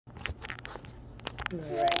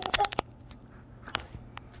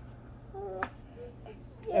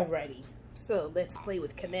Alrighty. So let's play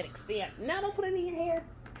with kinetic sand. Now don't put it in your hair.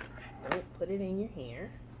 Don't put it in your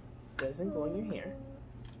hair. Doesn't go in your hair.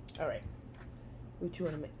 Alright. What you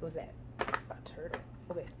want to make? What's that? A turtle.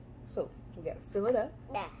 Okay. So we gotta fill it up.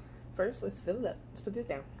 First, let's fill it up. Let's put this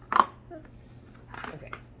down.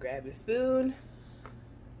 Okay. Grab your spoon.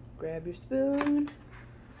 Grab your spoon.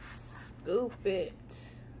 Scoop it.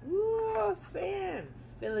 Whoa, sand.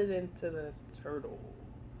 Fill it into the turtle.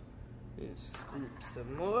 And scoop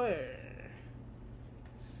some more.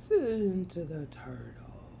 Fill it into the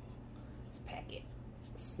turtle. Let's pack it.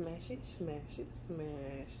 Smash it, smash it,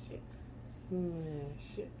 smash it,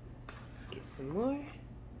 smash it. Get some more.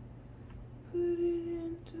 Put it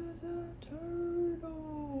into the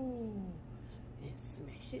turtle. And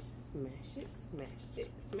smash it, smash it, smash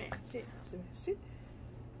it, smash it, smash it.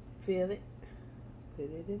 Fill it. Put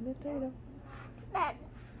it in the turtle.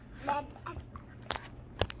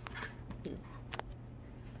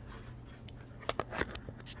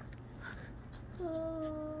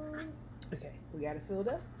 Okay, we got it filled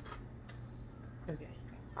up. Okay.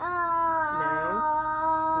 Now,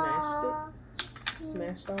 smashed it.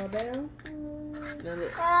 Smashed all down. Now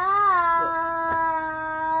look.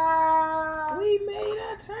 Look. We made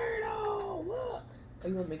a turtle. Look. Are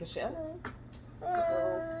you gonna make a shell?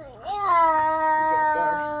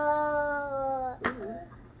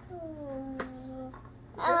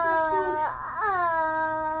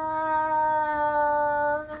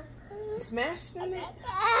 Smash on it.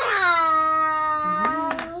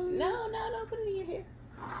 Smash. No, don't put it in your hair.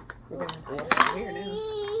 We're gonna have to wash your hair now.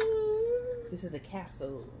 This is a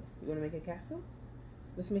castle. You wanna make a castle?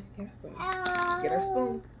 Let's make a castle. Let's get our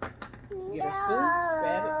spoon. Let's get our spoon.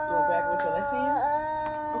 Grab it. You wanna grab it with your left hand?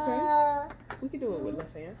 Okay. We can do it with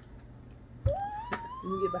left hand. Let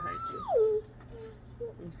me get behind you.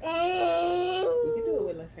 Okay. We can do it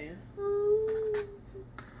with left hand.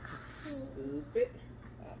 Scoop it.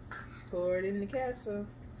 Pour it in the castle.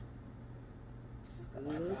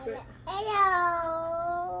 Scoop it.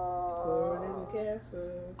 Pour it in the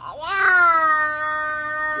castle.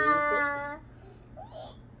 Scoop it.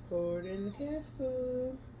 Pour it in the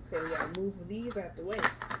castle. Okay, we gotta move these out the way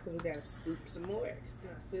because we gotta scoop some more. It's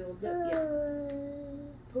not filled up yet.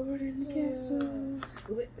 Pour it in the castle.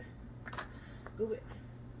 Scoop it. Scoop it.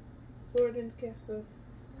 Pour it in the castle.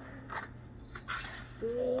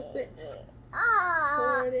 Scoop it.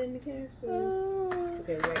 Pour it in the castle.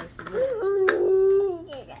 Okay, we gotta get some more.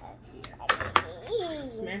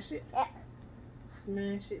 Smash it.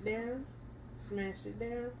 Smash it down. Smash it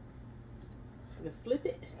down. And flip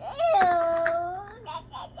it.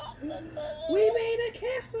 We made a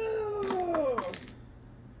castle.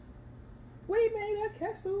 We made a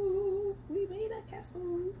castle. We made a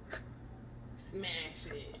castle. Smash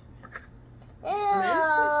it. Smash it.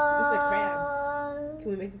 This is a crab. Can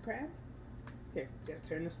we make a crab? Here, you gotta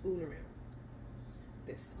turn the spoon around.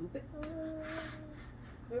 Then scoop it.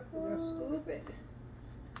 We're gonna scoop it.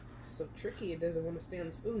 It's so tricky, it doesn't want to stay on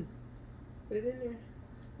the spoon. Put it in there.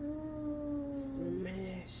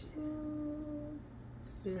 Smash it.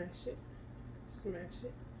 Smash it. Smash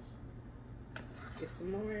it. Get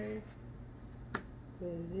some more. Put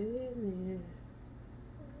it in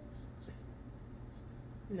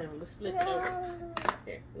there. Now let's flip it over.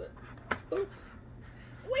 Here, look. Oop.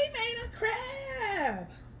 We made a crab.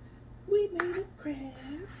 We made a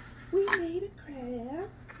crab. We made a crab.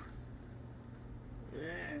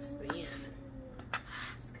 Ah, sand.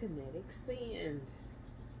 It's kinetic sand.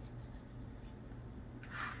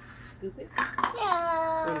 Scoop it.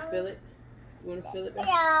 Wanna fill it? You wanna fill it back?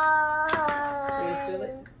 You wanna fill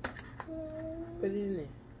it? Put it in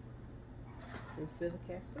there. You wanna fill the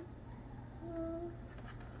castle?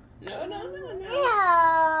 No.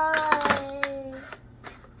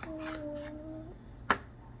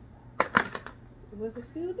 It wasn't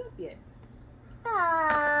filled up yet.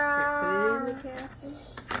 Here, put it in the castle.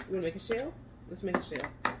 You wanna make a shell? Let's make a shell.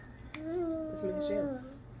 Let's make a shell.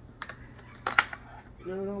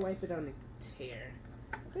 No, don't wipe it on the chair.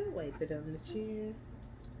 Don't wipe it on the chair.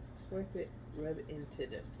 Wipe it, rub it into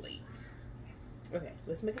the plate. Okay,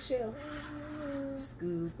 let's make a shell.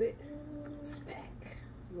 Scoop it. Smack.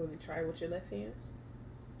 You want to try with your left hand?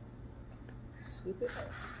 Scoop it.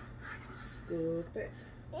 Scoop it.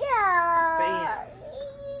 Bam.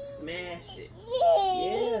 Smash it.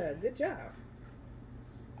 Yeah, good job.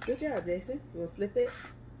 Good job, Jayson. You want to flip it?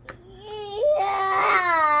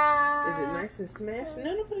 Is it nice and smashed?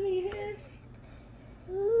 No, don't put it in your hair.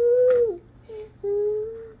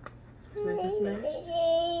 It's nice and smashed?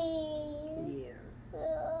 Yeah.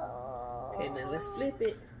 Okay, now let's flip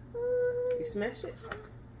it. You smash it?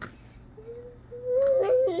 So I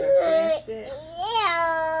smashed it.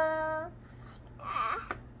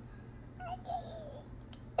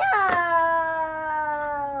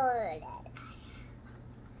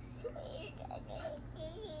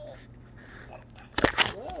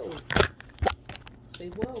 Whoa. Say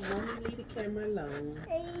whoa, mommy, leave the camera alone.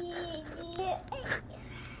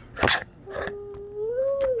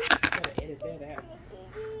 Gotta edit that out.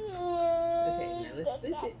 Okay, now let's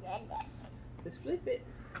flip it. Let's flip it.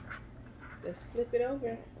 Let's flip it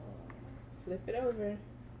over. Flip it over.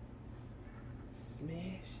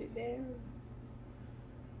 Smash it down.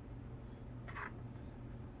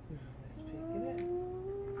 Now let's pick it up.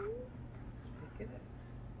 Let's pick it up.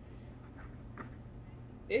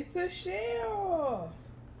 It's a shell.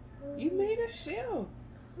 You made a shell.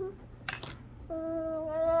 You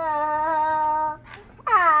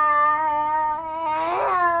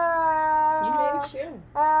made a shell.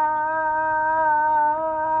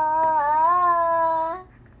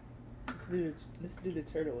 Let's do the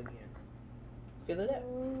turtle again. Fill it up.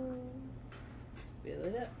 Fill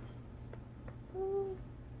it up.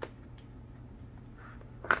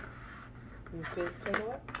 You fill the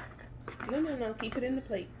turtle up? No. Keep it in the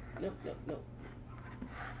plate. No.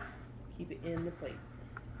 Keep it in the plate.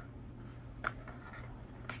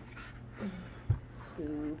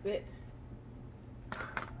 Scoop it.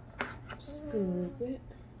 Scoop it.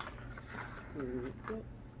 Scoop it.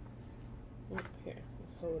 Up here.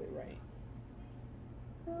 Let's hold it right.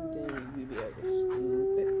 Then you'll be able to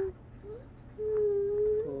scoop it.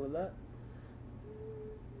 Pull up.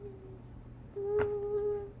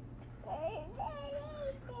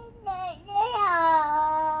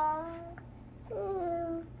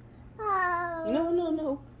 No.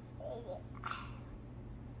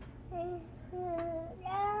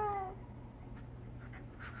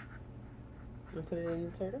 You put it in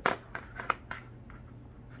the turtle?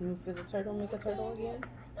 You for the turtle, make a turtle again?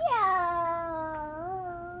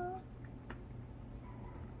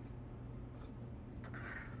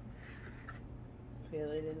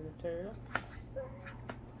 Fill it in the turtle.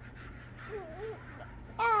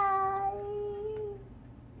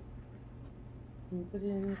 You put it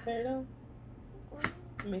in the turtle.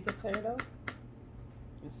 Make a turtle.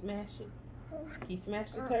 And smash it. Can you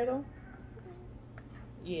smash the turtle?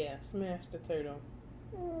 Yeah, smash the turtle.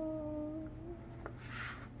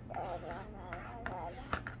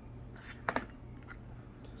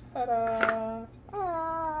 Ta-da!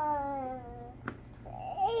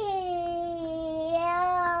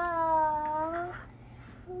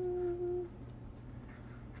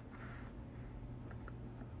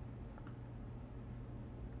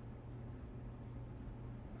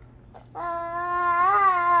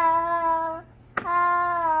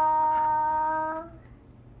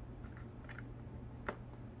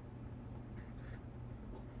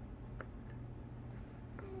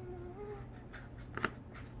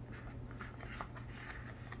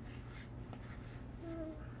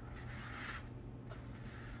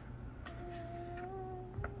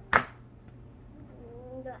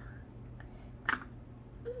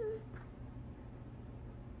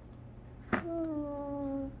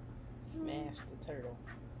 Smash the turtle.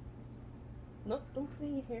 Nope, don't put it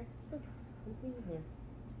in your hair. It's okay. Don't put it in your hair.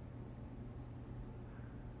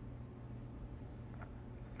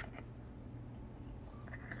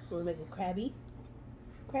 We'll make a crabby.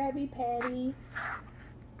 Krabby Patty.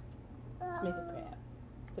 Let's make a crab.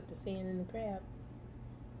 Put the sand in the crab.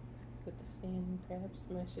 Put the sand in the crab.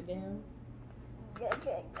 Smash it down.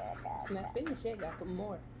 It's not finished yet. Gotta put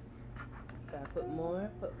more. Gotta put more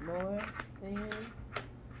sand.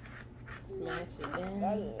 Smash it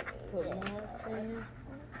down. Put more sand.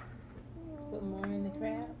 Put more in the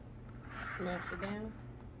crab. Smash it down.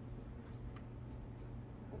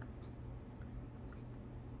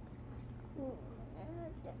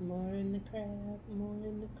 More in the crab. More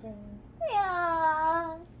in the crab.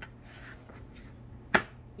 Yeah.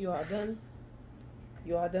 You all done?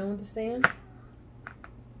 You all done with the sand?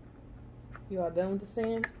 You all done with the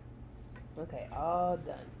sand? Okay, all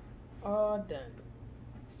done. All done.